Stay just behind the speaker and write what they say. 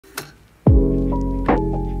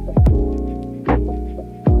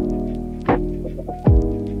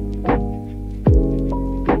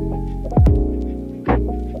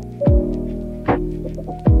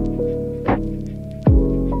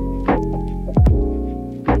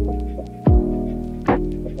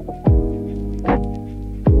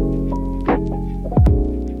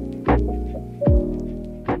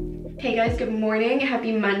morning.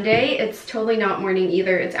 Happy Monday. It's totally not morning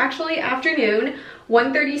either. It's actually afternoon,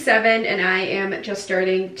 1:37, and I am just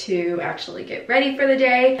starting to actually get ready for the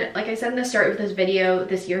day. Like I said in the start of this video,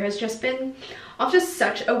 this year has just been off just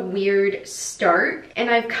such a weird start, and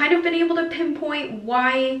I've kind of been able to pinpoint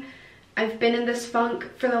why I've been in this funk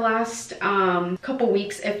for the last couple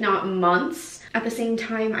weeks, if not months. At the same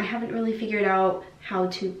time, I haven't really figured out how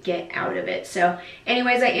to get out of it. So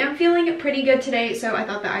anyways, I am feeling pretty good today, so I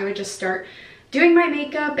thought that I would just start doing my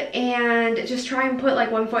makeup and just try and put like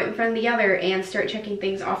one foot in front of the other and start checking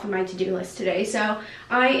things off of my to-do list today. So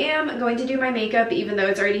I am going to do my makeup even though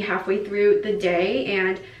it's already halfway through the day,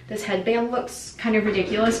 and this headband looks kind of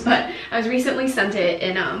ridiculous, but I was recently sent it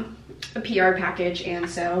in a PR package, and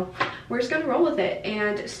so we're just gonna roll with it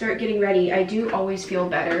and start getting ready. I do always feel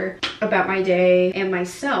better about my day and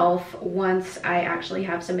myself once I actually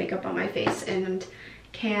have some makeup on my face and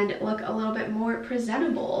can look a little bit more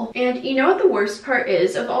presentable. And you know what the worst part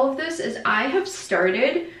is of all of this is I have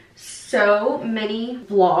started so many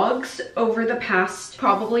vlogs over the past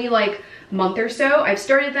probably like month or so. I've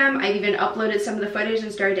started them, I've even uploaded some of the footage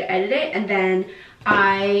and started to edit it, and then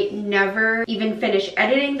I never even finish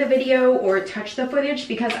editing the video or touch the footage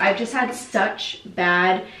because I've just had such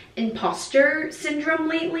bad imposter syndrome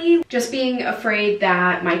lately. Just being afraid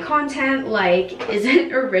that my content like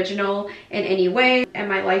isn't original in any way and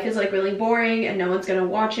my life is like really boring and no one's gonna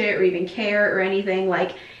watch it or even care or anything.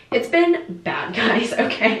 Like, it's been bad, guys,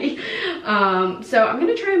 okay? So I'm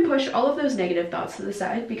gonna try and push all of those negative thoughts to the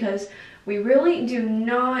side because we really do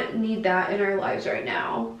not need that in our lives right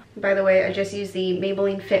now. By the way, I just used the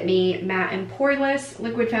Maybelline Fit Me Matte and Poreless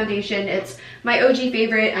Liquid Foundation. It's my OG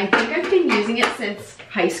favorite. I think I've been using it since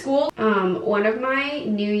high school. One of my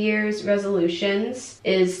New Year's resolutions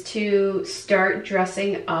is to start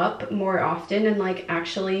dressing up more often and like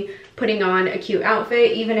actually putting on a cute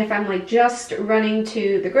outfit, even if I'm like just running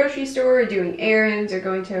to the grocery store or doing errands or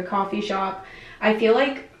going to a coffee shop. I feel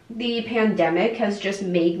like the pandemic has just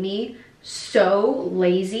made me so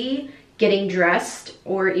lazy getting dressed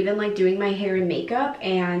or even like doing my hair and makeup,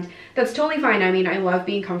 and that's totally fine. I mean, I love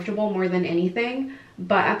being comfortable more than anything,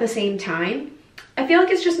 but at the same time, I feel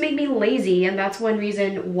like it's just made me lazy, and that's one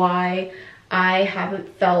reason why I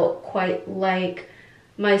haven't felt quite like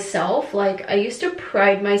myself. Like, I used to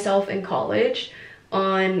pride myself in college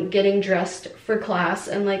on getting dressed for class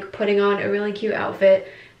and like putting on a really cute outfit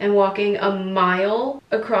and walking a mile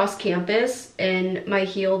across campus in my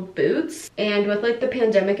heeled boots. And with like the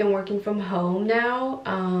pandemic and working from home now,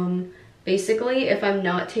 basically if I'm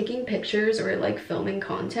not taking pictures or like filming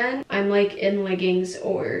content, I'm like in leggings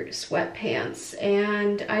or sweatpants,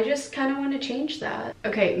 and I just kind of want to change that.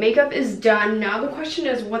 Okay, makeup is done. Now the question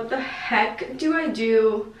is, what the heck do I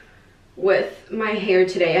do with my hair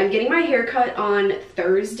today? I'm getting my hair cut on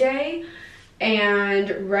Thursday,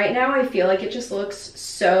 and right now I feel like it just looks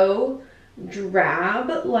so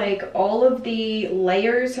drab. Like, all of the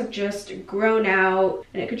layers have just grown out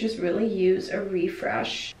and it could just really use a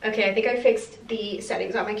refresh. Okay, I think I fixed the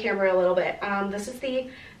settings on my camera a little bit. This is the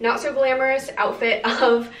not so glamorous outfit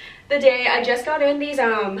of the day. I just got in these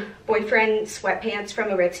boyfriend sweatpants from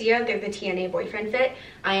Aritzia. They're the TNA boyfriend fit.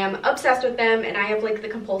 I am obsessed with them, and I have like the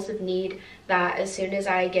compulsive need that as soon as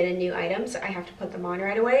I get in new items, I have to put them on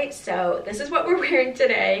right away. So this is what we're wearing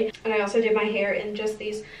today. And I also did my hair in just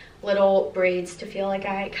these little braids to feel like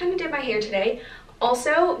I kind of did my hair today.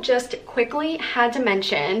 Also, just quickly had to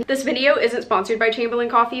mention, this video isn't sponsored by Chamberlain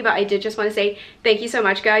Coffee, but I did just want to say thank you so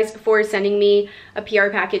much, guys, for sending me a PR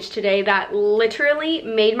package today. That literally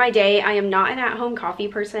made my day. I am not an at-home coffee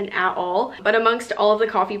person at all, but amongst all of the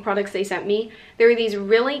coffee products they sent me, there are these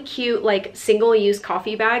really cute like single-use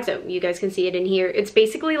coffee bags. So you guys can see it in here. It's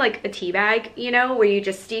basically like a tea bag, you know, where you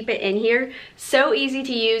just steep it in here. So easy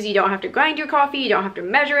to use. You don't have to grind your coffee. You don't have to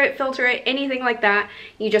measure it, filter it, anything like that.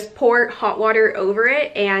 You just pour hot water over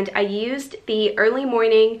it, and I used the early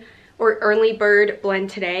morning or early bird blend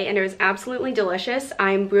today, and it was absolutely delicious.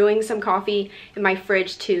 I'm brewing some coffee in my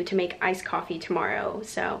fridge too to make iced coffee tomorrow.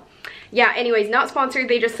 So yeah, anyways, not sponsored.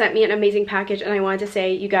 They just sent me an amazing package, and I wanted to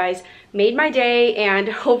say you guys made my day, and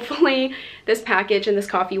hopefully this package and this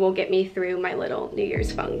coffee will get me through my little New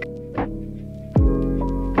Year's funk.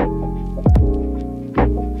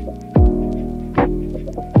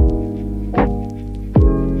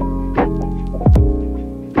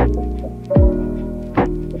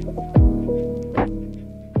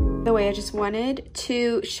 I just wanted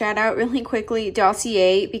to shout out really quickly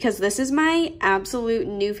Dossier, because this is my absolute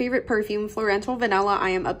new favorite perfume, Florental Vanilla. I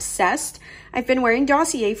am obsessed. I've been wearing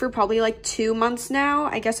Dossier for probably like 2 months now.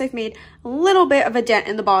 I guess I've made a little bit of a dent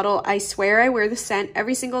in the bottle. I swear I wear the scent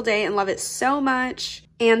every single day and love it so much.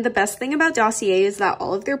 And the best thing about Dossier is that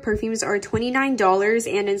all of their perfumes are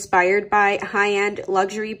 $29 and inspired by high-end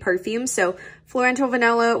luxury perfumes. So Florental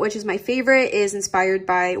Vanilla, which is my favorite, is inspired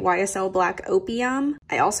by YSL Black Opium.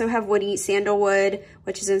 I also have Woody Sandalwood,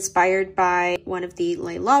 which is inspired by one of the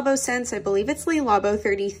Le Labo scents. I believe it's Le Labo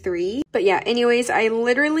 33. But yeah, anyways, I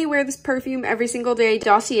literally wear this perfume every single day.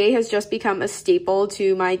 Dossier has just become a staple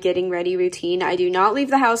to my getting ready routine. I do not leave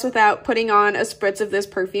the house without putting on a spritz of this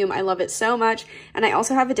perfume. I love it so much. And I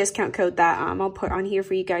also have a discount code that I'll put on here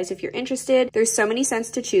for you guys if you're interested. There's so many scents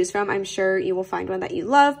to choose from. I'm sure you will find one that you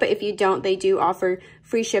love, but if you don't, they do offer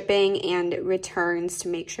free shipping and returns to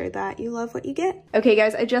make sure that you love what you get. Okay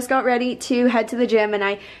guys, I just got ready to head to the gym and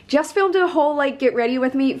I just filmed a whole like get ready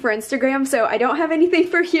with me for Instagram, so I don't have anything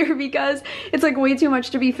for here because it's like way too much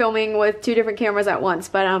to be filming with 2 different cameras at once.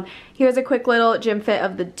 But here's a quick little gym fit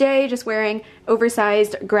of the day, just wearing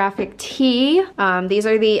oversized graphic tee. These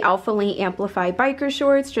are the Alpha Lee Amplify biker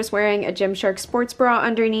shorts, just wearing a Gymshark sports bra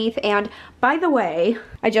underneath. And by the way,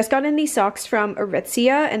 I just got in these socks from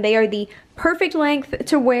Aritzia and they are the perfect length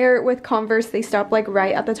to wear with Converse. They stop like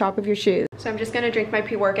right at the top of your shoes. So I'm just gonna drink my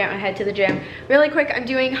pre-workout and head to the gym. Really quick, I'm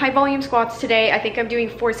doing high volume squats today. I think I'm doing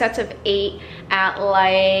 4 sets of 8 at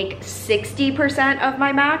like 60% of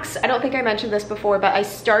my max. I don't think I mentioned this before, but I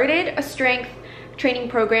started a strength training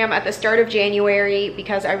program at the start of January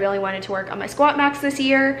because I really wanted to work on my squat max this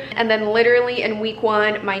year. And then literally in week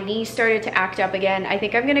 1, my knee started to act up again. I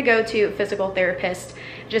think I'm gonna go to a physical therapist,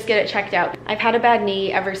 just get it checked out. I've had a bad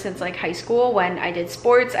knee ever since like high school when I did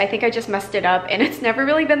sports. I think I just messed it up and it's never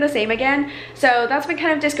really been the same again. So that's been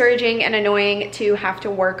kind of discouraging and annoying to have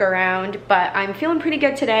to work around, but I'm feeling pretty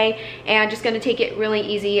good today and just gonna take it really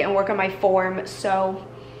easy and work on my form. So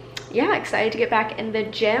yeah, excited to get back in the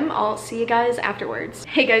gym. I'll see you guys afterwards.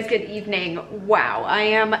 Hey guys, good evening. Wow, I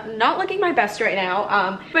am not looking my best right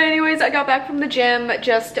now. But anyways, I got back from the gym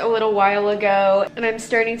just a little while ago and I'm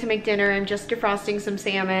starting to make dinner. I'm just defrosting some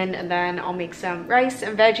salmon and then I'll make some rice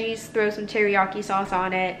and veggies, throw some teriyaki sauce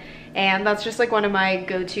on it. And that's just like one of my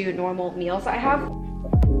go-to normal meals I have.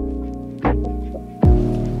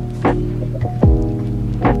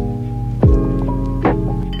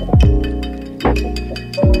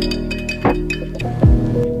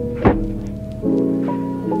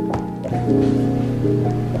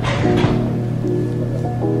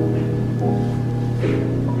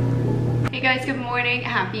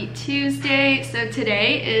 Happy Tuesday. So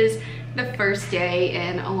today is the first day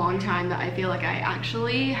in a long time that I feel like I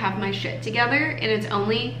actually have my shit together and it's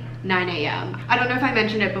only 9 a.m. I don't know if I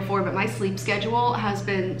mentioned it before, but my sleep schedule has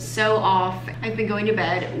been so off. I've been going to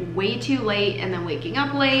bed way too late and then waking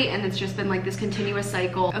up late, and it's just been like this continuous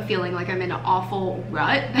cycle of feeling like I'm in an awful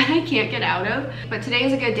rut that I can't get out of. But today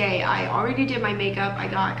is a good day. I already did my makeup. I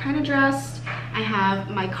got kind of dressed. I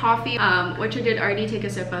have my coffee, which I did already take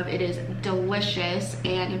a sip of. It is delicious,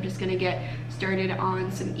 and I'm just gonna get started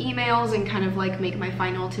on some emails and kind of like make my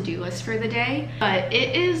final to-do list for the day. But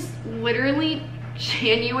it is literally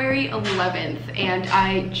January 11th and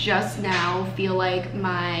I just now feel like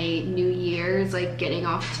my new year is like getting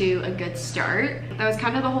off to a good start. That was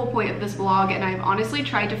kind of the whole point of this vlog, and I've honestly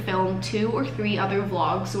tried to film 2 or 3 other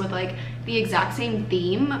vlogs with like the exact same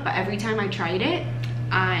theme, but every time I tried it,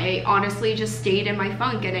 I honestly just stayed in my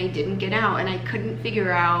funk and I didn't get out and I couldn't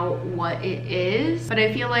figure out what it is. But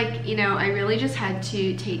I feel like, you know, I really just had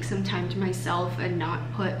to take some time to myself and not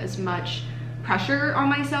put as much pressure on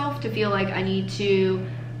myself to feel like I need to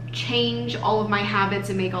change all of my habits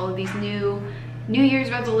and make all of these New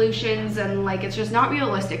Year's resolutions, and like it's just not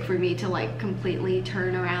realistic for me to like completely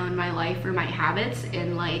turn around my life or my habits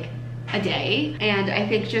in like a day. And I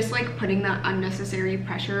think just like putting that unnecessary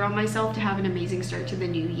pressure on myself to have an amazing start to the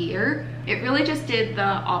new year, it really just did the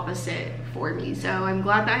opposite for me. So I'm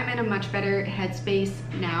glad that I'm in a much better headspace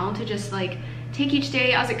now to just like take each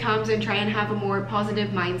day as it comes and try and have a more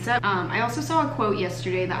positive mindset. I also saw a quote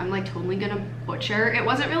yesterday that I'm like totally gonna butcher. It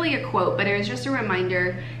wasn't really a quote, but it was just a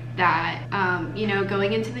reminder that you know,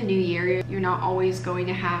 going into the new year, you're not always going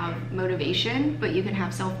to have motivation, but you can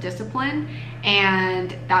have self-discipline.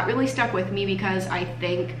 And that really stuck with me because I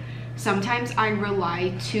think sometimes I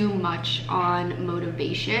rely too much on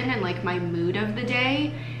motivation and like my mood of the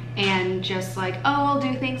day, and just like, oh, I'll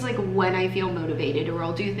do things like when I feel motivated, or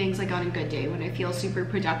I'll do things like on a good day when I feel super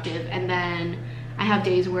productive, and then I have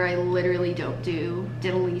days where I literally don't do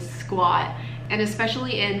diddly squat. And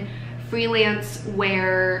especially in freelance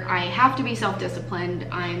where I have to be self-disciplined,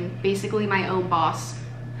 I'm basically my own boss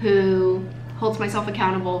who holds myself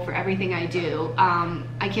accountable for everything I do.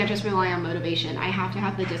 I can't just rely on motivation. I have to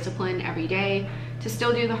have the discipline every day to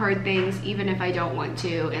still do the hard things even if I don't want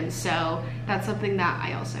to, and so that's something that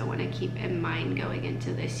I also want to keep in mind going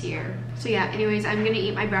into this year. So yeah, anyways, I'm gonna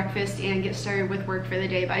eat my breakfast and get started with work for the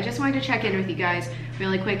day, but I just wanted to check in with you guys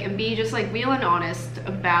really quick and be just like real and honest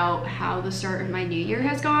about how the start of my new year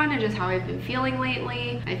has gone and just how I've been feeling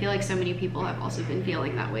lately. I feel like so many people have also been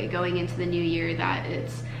feeling that way going into the new year, that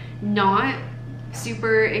it's not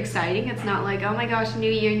super exciting. It's not like, oh my gosh,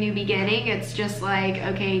 new year, new beginning. It's just like,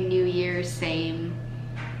 okay, new year, same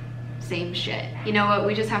shit. You know what,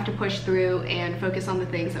 we just have to push through and focus on the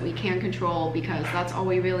things that we can control, because that's all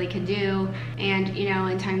we really can do. And you know,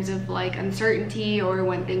 in times of like uncertainty or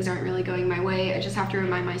when things aren't really going my way, I just have to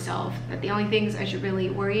remind myself that the only things I should really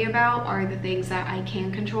worry about are the things that I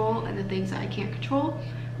can control, and the things that I can't control,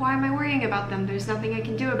 why am I worrying about them? There's nothing I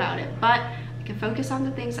can do about it. But I can focus on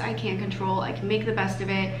the things that I can control. I can make the best of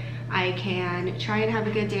it. I can try and have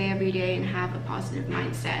a good day every day and have a positive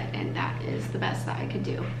mindset, and that is the best that I could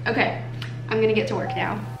do. Okay, I'm gonna get to work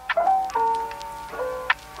now.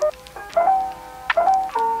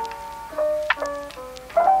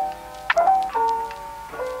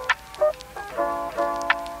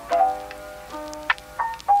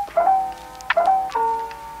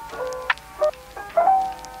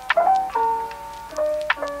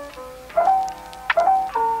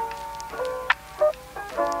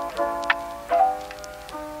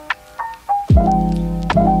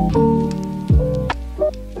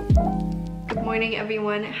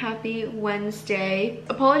 Everyone, happy Wednesday.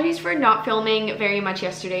 Apologies for not filming very much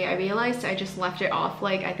yesterday. I realized I just left it off,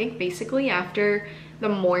 like I think basically after the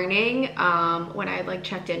morning when I like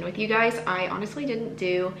checked in with you guys. I honestly didn't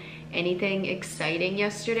do anything exciting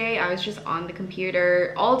yesterday. I was just on the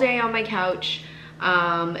computer all day on my couch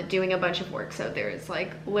doing a bunch of work, so there's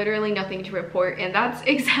like literally nothing to report, and that's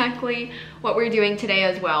exactly what we're doing today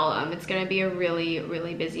as well. It's gonna be a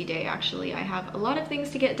really busy day. Actually, I have a lot of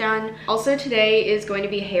things to get done. Also, today is going to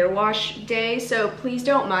be hair wash day, so please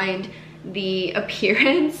don't mind the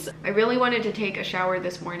appearance. I really wanted to take a shower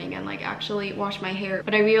this morning and like actually wash my hair,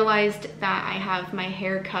 but I realized that I have my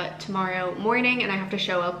hair cut tomorrow morning and I have to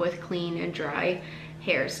show up with clean and dry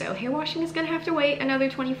hair, so hair washing is gonna have to wait another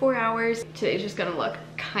 24 hours. It's just gonna look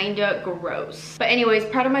kinda gross. But anyways,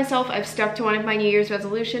 proud of myself. I've stuck to one of my New Year's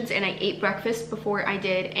resolutions and I ate breakfast before I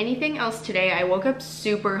did anything else today. I woke up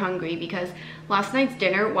super hungry because last night's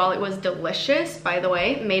dinner, while it was delicious, by the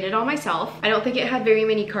way, made it all myself, I don't think it had very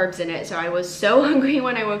many carbs in it, so I was so hungry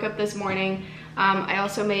when I woke up this morning. I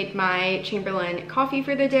also made my Chamberlain coffee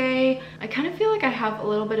for the day. I kind of feel like I have a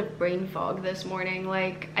little bit of brain fog this morning.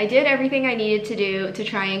 Like, I did everything I needed to do to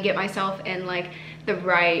try and get myself in like the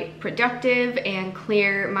right productive and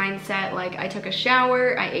clear mindset. Like, I took a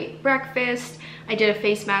shower, I ate breakfast, I did a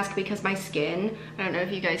face mask because my skin, I don't know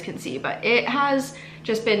if you guys can see, but it has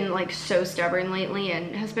just been like so stubborn lately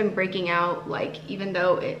and has been breaking out, like even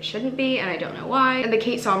though it shouldn't be, and I don't know why. And the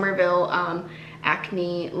Kate Somerville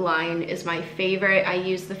acne line is my favorite. I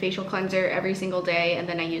use the facial cleanser every single day, and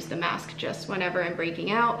then I use the mask just whenever I'm breaking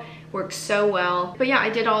out. Works so well. But yeah, I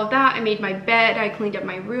did all of that. I made my bed, I cleaned up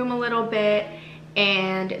my room a little bit,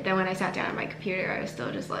 and then when I sat down at my computer, I was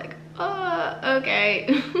still just like, oh,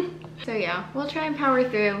 okay. So yeah, we'll try and power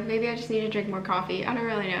through. Maybe I just need to drink more coffee. I don't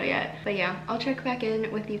really know yet. But yeah, I'll check back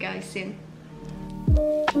in with you guys soon.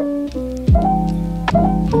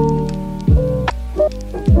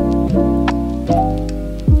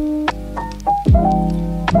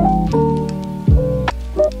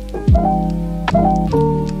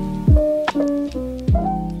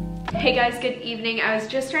 Hey guys, good evening. I was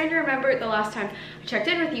just trying to remember the last time I checked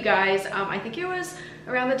in with you guys. I think it was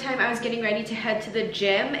around the time I was getting ready to head to the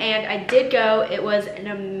gym, and I did go. It was an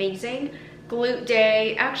amazing glute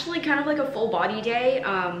day, actually kind of like a full body day.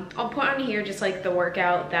 I'll put on here just like the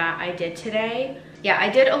workout that I did today. Yeah, I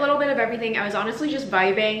did a little bit of everything. I was honestly just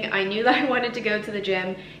vibing. I knew that I wanted to go to the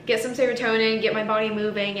gym, get some serotonin, get my body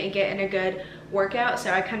moving, and get in a good workout, so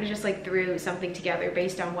I kind of just like threw something together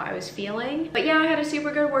based on what I was feeling. But yeah, I had a super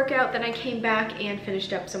good workout. Then I came back and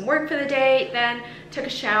finished up some work for the day, then took a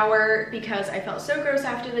shower because I felt so gross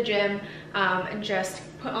after the gym, and just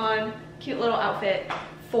put on a cute little outfit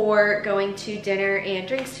for going to dinner and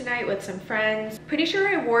drinks tonight with some friends. Pretty sure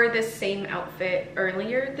I wore this same outfit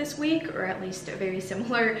earlier this week, or at least a very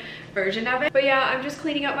similar version of it. But yeah, I'm just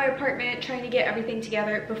cleaning up my apartment, trying to get everything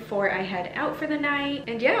together before I head out for the night.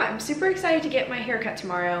 And yeah, I'm super excited to get my hair cut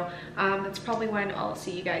tomorrow. That's probably when I'll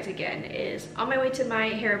see you guys again, is on my way to my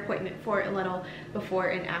hair appointment for a little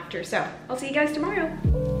before and after. So I'll see you guys tomorrow.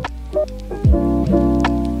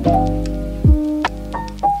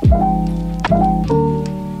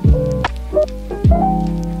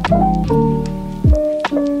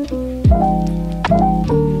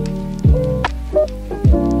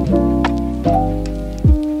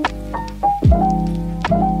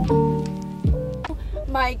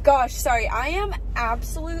 I am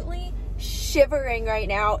absolutely shivering right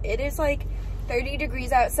now. It is like 30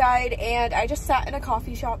 degrees outside and I just sat in a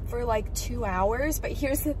coffee shop for like 2 hours. But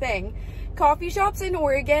here's the thing, coffee shops in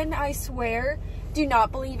Oregon, I swear, do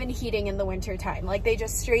not believe in heating in the winter time. Like, they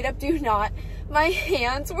just straight up do not. My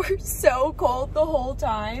hands were so cold the whole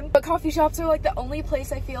time. But coffee shops are like the only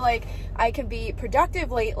place I feel like I can be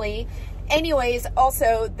productive lately. Anyways,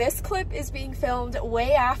 also this clip is being filmed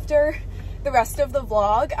way after the rest of the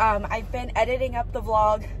vlog. I've been editing up the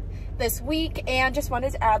vlog this week and just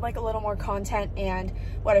wanted to add like a little more content and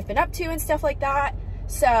what I've been up to and stuff like that.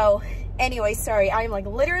 So anyway, sorry, I'm like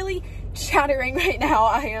literally chattering right now.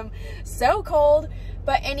 I am so cold.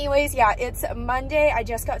 But anyways, yeah, it's Monday. I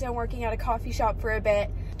just got done working at a coffee shop for a bit,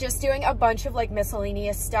 just doing a bunch of like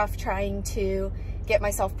miscellaneous stuff, trying to get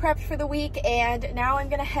myself prepped for the week. And now I'm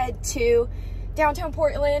gonna head to downtown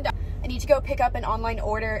Portland. I need to go pick up an online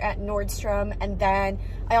order at Nordstrom, and then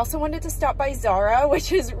I also wanted to stop by Zara,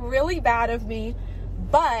 which is really bad of me,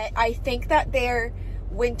 but I think that their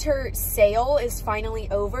winter sale is finally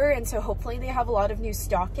over, and so hopefully they have a lot of new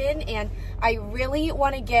stock in, and I really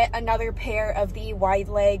want to get another pair of the wide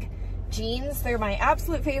leg jeans. They're my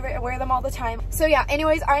absolute favorite. I wear them all the time. So yeah,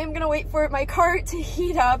 anyways, I am gonna wait for my cart to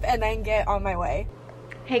heat up and then get on my way.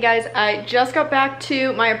 Hey guys, I just got back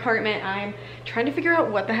to my apartment. I'm trying to figure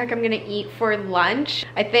out what the heck I'm gonna eat for lunch.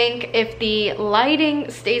 I think if the lighting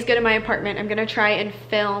stays good in my apartment, I'm gonna try and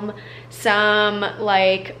film some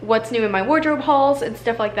like what's new in my wardrobe hauls and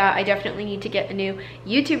stuff like that. I definitely need to get a new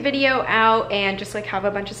YouTube video out and just like have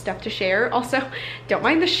a bunch of stuff to share. Also, don't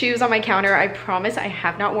mind the shoes on my counter. I promise I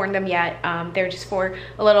have not worn them yet. They're just for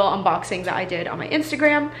a little unboxing that I did on my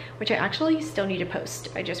Instagram, which I actually still need to post,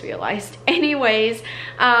 I just realized. Anyways,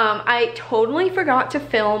 I totally forgot to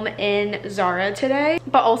film in Zara today,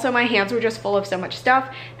 but also my hands were just full of so much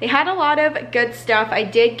stuff. They had a lot of good stuff. I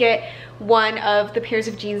did get one of the pairs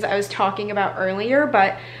of jeans I was talking about earlier,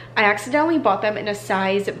 but I accidentally bought them in a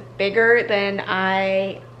size bigger than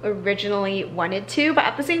I originally wanted to. But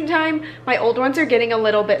at the same time, my old ones are getting a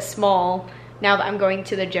little bit small now that I'm going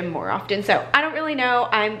to the gym more often. So I don't really know.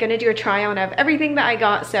 I'm gonna do a try on of everything that I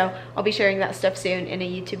got, so I'll be sharing that stuff soon in a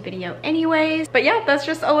YouTube video anyways. But yeah, that's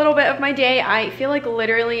just a little bit of my day. I feel like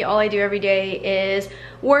literally all I do every day is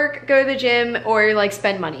work, go to the gym, or like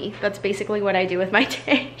spend money. That's basically what I do with my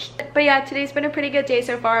day. But yeah, today's been a pretty good day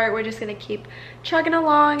so far. We're just gonna keep chugging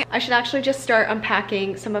along. I should actually just start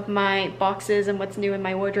unpacking some of my boxes and what's new in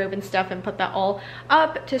my wardrobe and stuff and put that all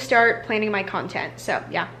up to start planning my content. So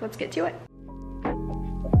yeah, let's get to it.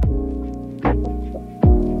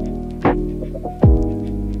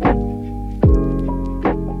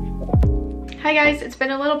 Hi guys, it's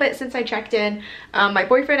been a little bit since I checked in. My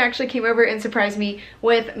boyfriend actually came over and surprised me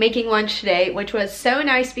with making lunch today, which was so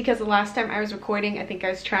nice because the last time I was recording, I think I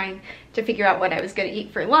was trying to figure out what I was gonna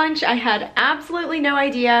eat for lunch. I had absolutely no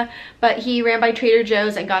idea, but he ran by Trader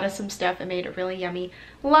Joe's and got us some stuff and made a really yummy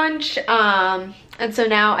lunch. And so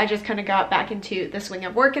now I just kind of got back into the swing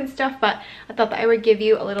of work and stuff, but I thought that I would give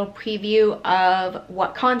you a little preview of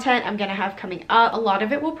what content I'm gonna have coming up. A lot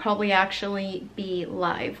of it will probably actually be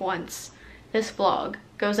live once this vlog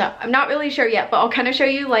goes up. I'm not really sure yet, but I'll kind of show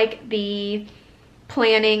you like the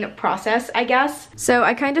planning process, I guess. So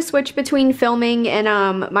I kind of switch between filming in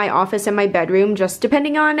my office and my bedroom, just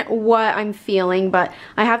depending on what I'm feeling. But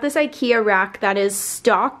I have this IKEA rack that is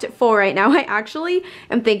stocked full right now. I actually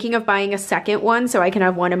am thinking of buying a second one so I can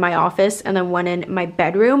have one in my office and then one in my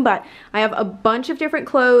bedroom. But I have a bunch of different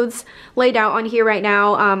clothes laid out on here right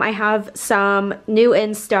now. I have some new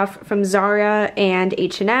in stuff from Zara and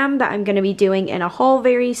H&M that I'm going to be doing in a haul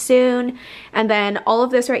very soon. And then all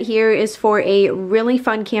of this right here is for a really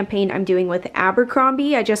fun campaign I'm doing with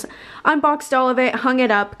Abercrombie. I just unboxed all of it, hung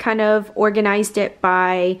it up, kind of organized it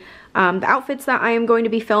by the outfits that I am going to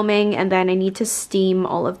be filming, and then I need to steam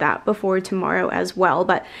all of that before tomorrow as well.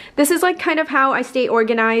 But this is like kind of how I stay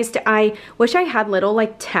organized. I wish I had little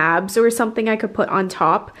like tabs or something I could put on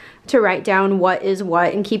top to write down what is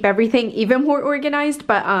what and keep everything even more organized.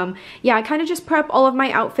 But yeah, I kind of just prep all of my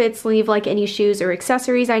outfits, leave like any shoes or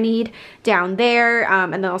accessories I need down there,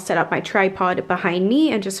 and then I'll set up my tripod behind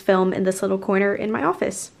me and just film in this little corner in my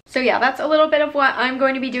office. So yeah, that's a little bit of what I'm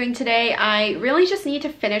going to be doing today. I really just need to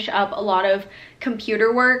finish up a lot of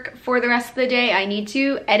computer work for the rest of the day. I need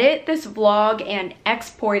to edit this vlog and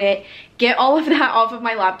export it, get all of that off of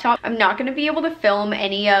my laptop. I'm not going to be able to film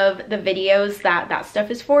any of the videos that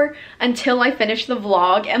stuff is for until I finish the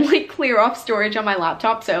vlog and like clear off storage on my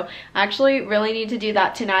laptop. So I actually really need to do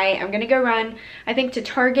that tonight. I'm going to go run, I think, to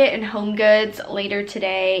Target and Home Goods later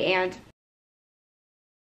today, and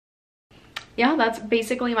yeah, that's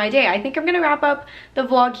basically my day. I think I'm gonna wrap up the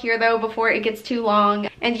vlog here though before it gets too long.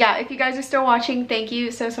 And yeah, if you guys are still watching, thank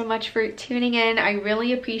you so much for tuning in. I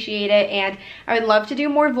really appreciate it, and I would love to do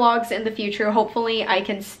more vlogs in the future. Hopefully I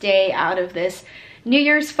can stay out of this New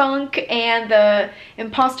Year's funk and the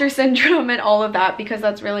imposter syndrome and all of that, because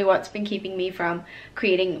that's really what's been keeping me from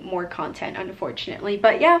creating more content, unfortunately.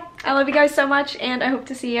 But yeah, I love you guys so much, and I hope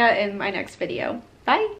to see you in my next video. Bye!